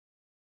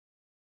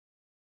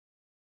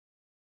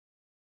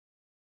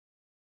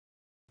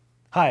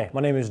Hi,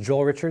 my name is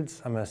Joel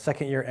Richards. I'm a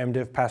second-year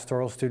MDiv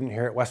pastoral student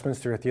here at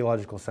Westminster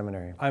Theological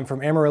Seminary. I'm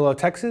from Amarillo,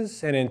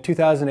 Texas, and in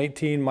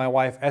 2018, my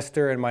wife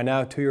Esther and my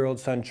now 2-year-old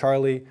son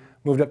Charlie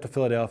moved up to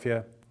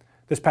Philadelphia.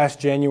 This past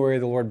January,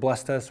 the Lord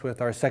blessed us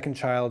with our second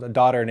child, a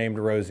daughter named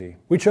Rosie.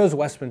 We chose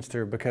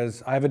Westminster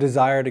because I have a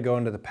desire to go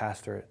into the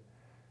pastorate.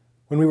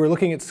 When we were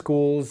looking at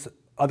schools,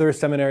 other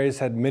seminaries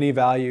had many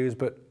values,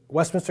 but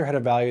Westminster had a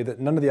value that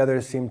none of the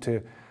others seemed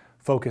to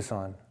focus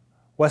on.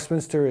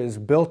 Westminster is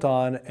built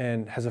on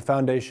and has a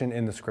foundation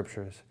in the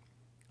Scriptures.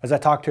 As I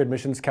talked to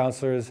admissions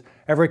counselors,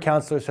 every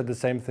counselor said the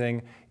same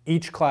thing.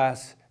 Each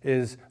class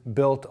is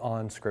built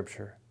on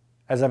Scripture.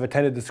 As I've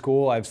attended the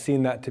school, I've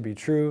seen that to be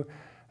true,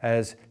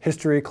 as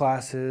history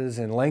classes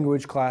and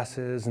language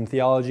classes and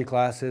theology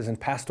classes and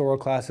pastoral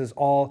classes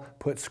all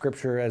put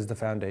Scripture as the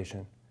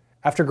foundation.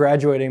 After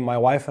graduating, my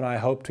wife and I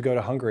hope to go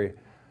to Hungary.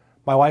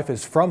 My wife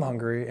is from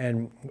Hungary,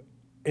 and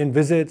in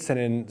visits and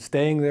in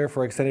staying there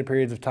for extended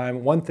periods of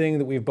time, one thing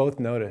that we've both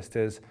noticed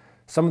is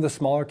some of the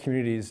smaller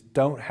communities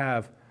don't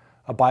have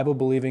a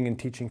Bible-believing and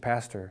teaching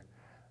pastor.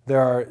 There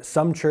are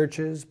some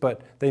churches,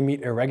 but they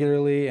meet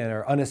irregularly and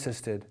are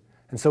unassisted.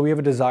 And so we have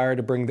a desire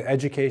to bring the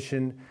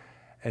education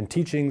and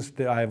teachings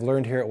that I've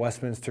learned here at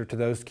Westminster to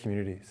those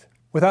communities.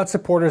 Without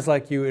supporters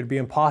like you, it'd be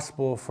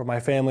impossible for my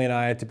family and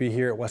I to be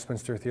here at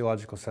Westminster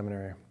Theological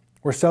Seminary.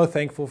 We're so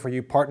thankful for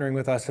you partnering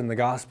with us in the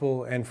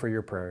gospel and for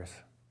your prayers.